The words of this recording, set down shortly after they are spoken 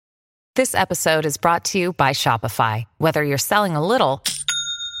This episode is brought to you by Shopify. Whether you're selling a little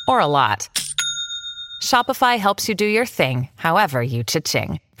or a lot, Shopify helps you do your thing, however you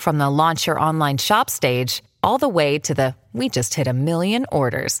cha-ching. From the launch your online shop stage, all the way to the we just hit 1 million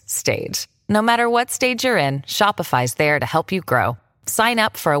orders stage. No matter what stage you're in, Shopify's there to help you grow. Sign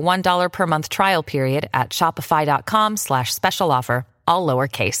up for a $1 per month trial period at shopify.com/special offer, all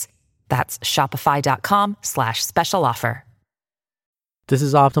lowercase. That's shopify.com/special offer. This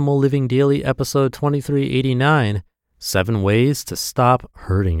is Optimal Living Daily, episode 2389, 7 Ways to Stop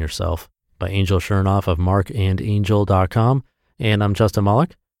Hurting Yourself by Angel Chernoff of marcandangel.com. And I'm Justin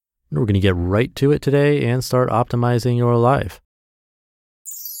Malik. And we're going to get right to it today and start optimizing your life.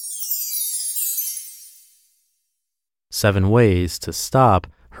 7 Ways to Stop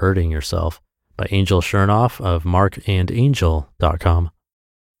Hurting Yourself by Angel Chernoff of marcandangel.com.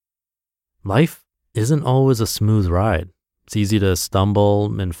 Life isn't always a smooth ride. It's easy to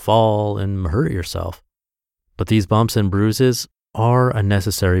stumble and fall and hurt yourself. But these bumps and bruises are a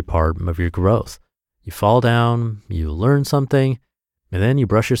necessary part of your growth. You fall down, you learn something, and then you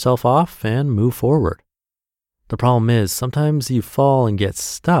brush yourself off and move forward. The problem is sometimes you fall and get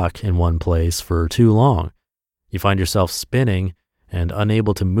stuck in one place for too long. You find yourself spinning and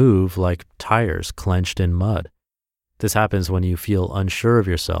unable to move like tires clenched in mud. This happens when you feel unsure of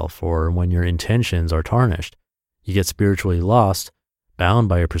yourself or when your intentions are tarnished. You get spiritually lost, bound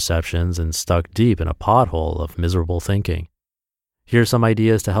by your perceptions, and stuck deep in a pothole of miserable thinking. Here are some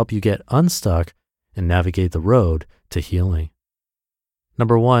ideas to help you get unstuck and navigate the road to healing.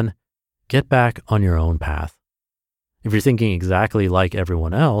 Number 1, get back on your own path. If you're thinking exactly like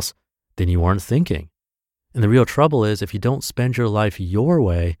everyone else, then you aren't thinking. And the real trouble is if you don't spend your life your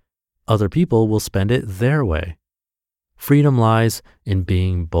way, other people will spend it their way. Freedom lies in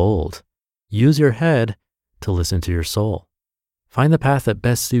being bold. Use your head to listen to your soul. Find the path that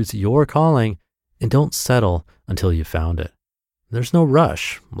best suits your calling and don't settle until you've found it. There's no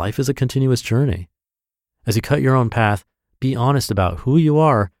rush. Life is a continuous journey. As you cut your own path, be honest about who you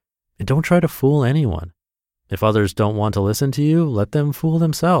are and don't try to fool anyone. If others don't want to listen to you, let them fool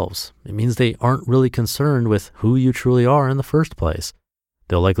themselves. It means they aren't really concerned with who you truly are in the first place.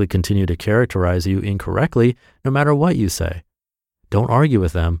 They'll likely continue to characterize you incorrectly no matter what you say. Don't argue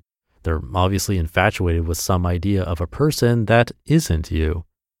with them. They're obviously infatuated with some idea of a person that isn't you.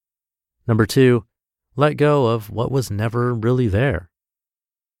 Number 2, let go of what was never really there.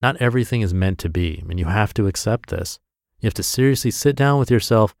 Not everything is meant to be, and you have to accept this. You have to seriously sit down with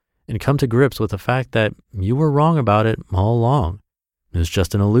yourself and come to grips with the fact that you were wrong about it all along. It was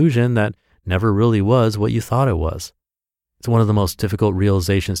just an illusion that never really was what you thought it was. It's one of the most difficult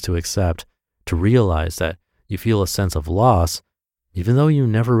realizations to accept, to realize that you feel a sense of loss even though you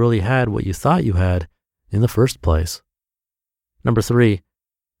never really had what you thought you had in the first place. Number 3,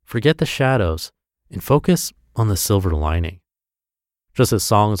 forget the shadows and focus on the silver lining. Just as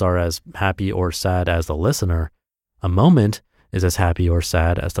songs are as happy or sad as the listener, a moment is as happy or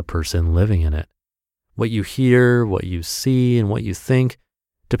sad as the person living in it. What you hear, what you see, and what you think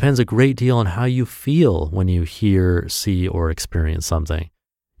depends a great deal on how you feel when you hear, see, or experience something.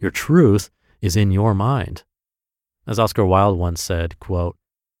 Your truth is in your mind. As Oscar Wilde once said, quote,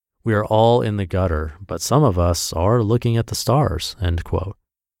 "We are all in the gutter, but some of us are looking at the stars," end quote.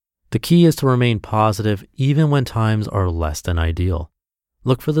 The key is to remain positive even when times are less than ideal.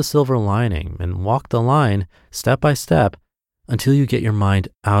 Look for the silver lining and walk the line step by step until you get your mind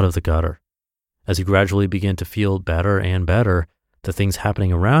out of the gutter. As you gradually begin to feel better and better, the things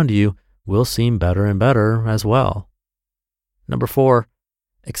happening around you will seem better and better as well. Number 4,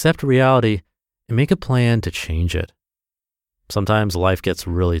 accept reality and make a plan to change it. Sometimes life gets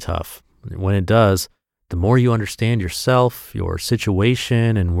really tough. When it does, the more you understand yourself, your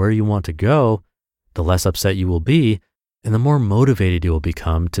situation, and where you want to go, the less upset you will be, and the more motivated you will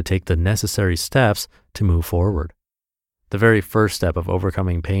become to take the necessary steps to move forward. The very first step of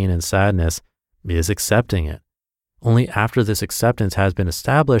overcoming pain and sadness is accepting it. Only after this acceptance has been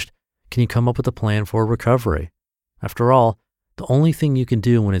established can you come up with a plan for recovery. After all, the only thing you can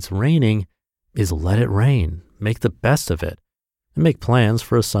do when it's raining is let it rain, make the best of it, and make plans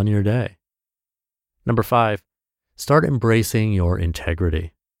for a sunnier day. Number 5, start embracing your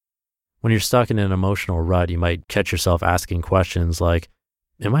integrity. When you're stuck in an emotional rut, you might catch yourself asking questions like,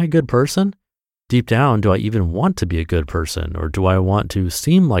 am I a good person? Deep down, do I even want to be a good person? Or do I want to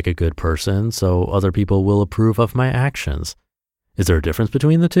seem like a good person so other people will approve of my actions? Is there a difference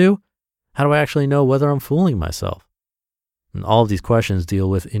between the two? How do I actually know whether I'm fooling myself? And all of these questions deal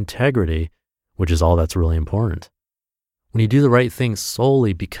with integrity, which is all that's really important. When you do the right thing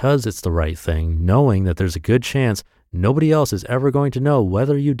solely because it's the right thing, knowing that there's a good chance nobody else is ever going to know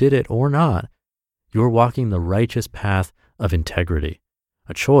whether you did it or not, you're walking the righteous path of integrity,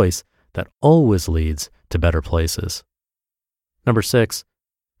 a choice that always leads to better places. Number 6,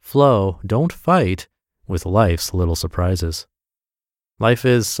 flow, don't fight with life's little surprises. Life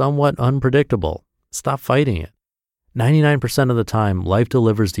is somewhat unpredictable. Stop fighting it. 99% of the time, life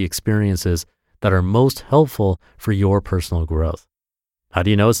delivers the experiences that are most helpful for your personal growth. How do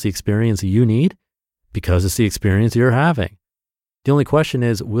you know it's the experience you need? Because it's the experience you're having. The only question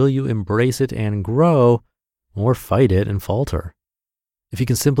is, will you embrace it and grow, or fight it and falter? If you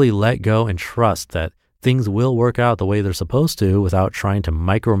can simply let go and trust that things will work out the way they're supposed to without trying to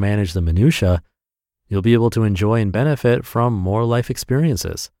micromanage the minutia, you'll be able to enjoy and benefit from more life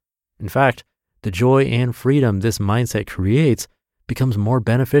experiences. In fact, the joy and freedom this mindset creates becomes more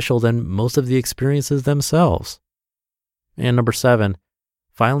beneficial than most of the experiences themselves. And number 7,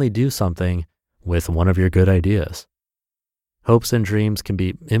 finally do something with one of your good ideas. Hopes and dreams can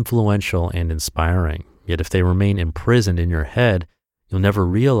be influential and inspiring, yet if they remain imprisoned in your head, you'll never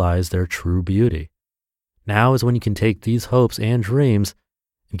realize their true beauty. Now is when you can take these hopes and dreams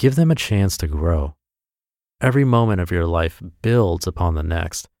and give them a chance to grow. Every moment of your life builds upon the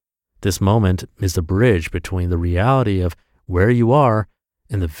next. This moment is the bridge between the reality of where you are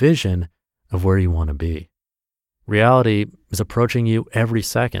and the vision of where you want to be. Reality is approaching you every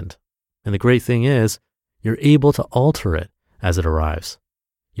second. And the great thing is, you're able to alter it as it arrives.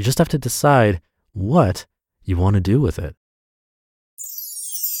 You just have to decide what you want to do with it.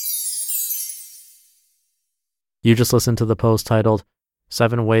 You just listened to the post titled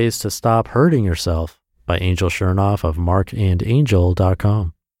 7 Ways to Stop Hurting Yourself by Angel Chernoff of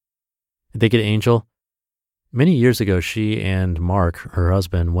marcandangel.com. Thank you to Angel. Many years ago, she and Marc, her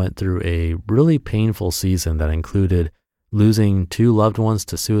husband, went through a really painful season that included losing 2 loved ones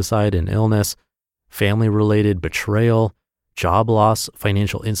to suicide and illness, family-related betrayal, job loss,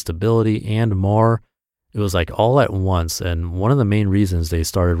 financial instability, and more. It was like all at once, and one of the main reasons they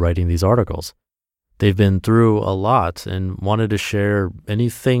started writing these articles. They've been through a lot and wanted to share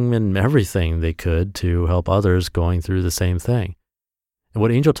anything and everything they could to help others going through the same thing. And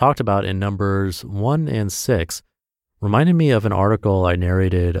what Angel talked about in numbers 1 and 6 reminded me of an article I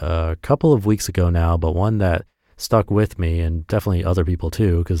narrated a couple of weeks ago now, but one that stuck with me and definitely other people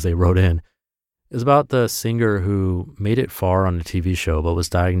too, because they wrote in. It's about the singer who made it far on a TV show, but was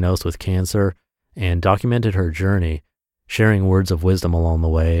diagnosed with cancer and documented her journey, sharing words of wisdom along the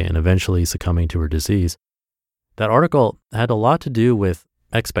way and eventually succumbing to her disease. That article had a lot to do with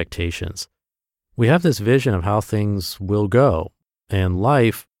expectations. We have this vision of how things will go, and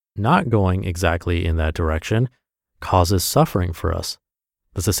life not going exactly in that direction causes suffering for us.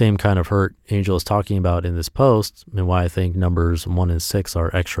 That's the same kind of hurt Angel is talking about in this post, and why I think numbers 1 and 6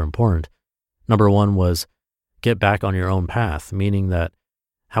 are extra important. Number 1 was get back on your own path, meaning that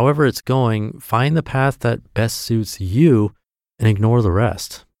however it's going, find the path that best suits you and ignore the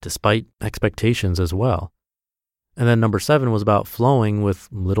rest, despite expectations as well. And then number 7 was about flowing with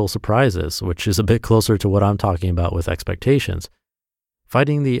little surprises, which is a bit closer to what I'm talking about with expectations.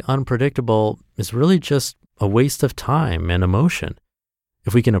 Fighting the unpredictable is really just a waste of time and emotion.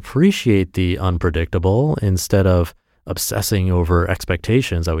 If we can appreciate the unpredictable instead of obsessing over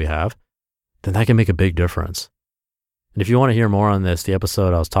expectations that we have, then that can make a big difference. And if you want to hear more on this, the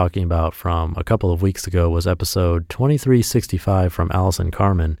episode I was talking about from a couple of weeks ago was episode 2365 from Allison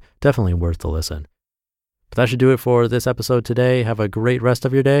Carmen. Definitely worth the listen. But that should do it for this episode today. Have a great rest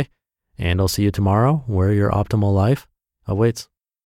of your day, and I'll see you tomorrow where your optimal life awaits.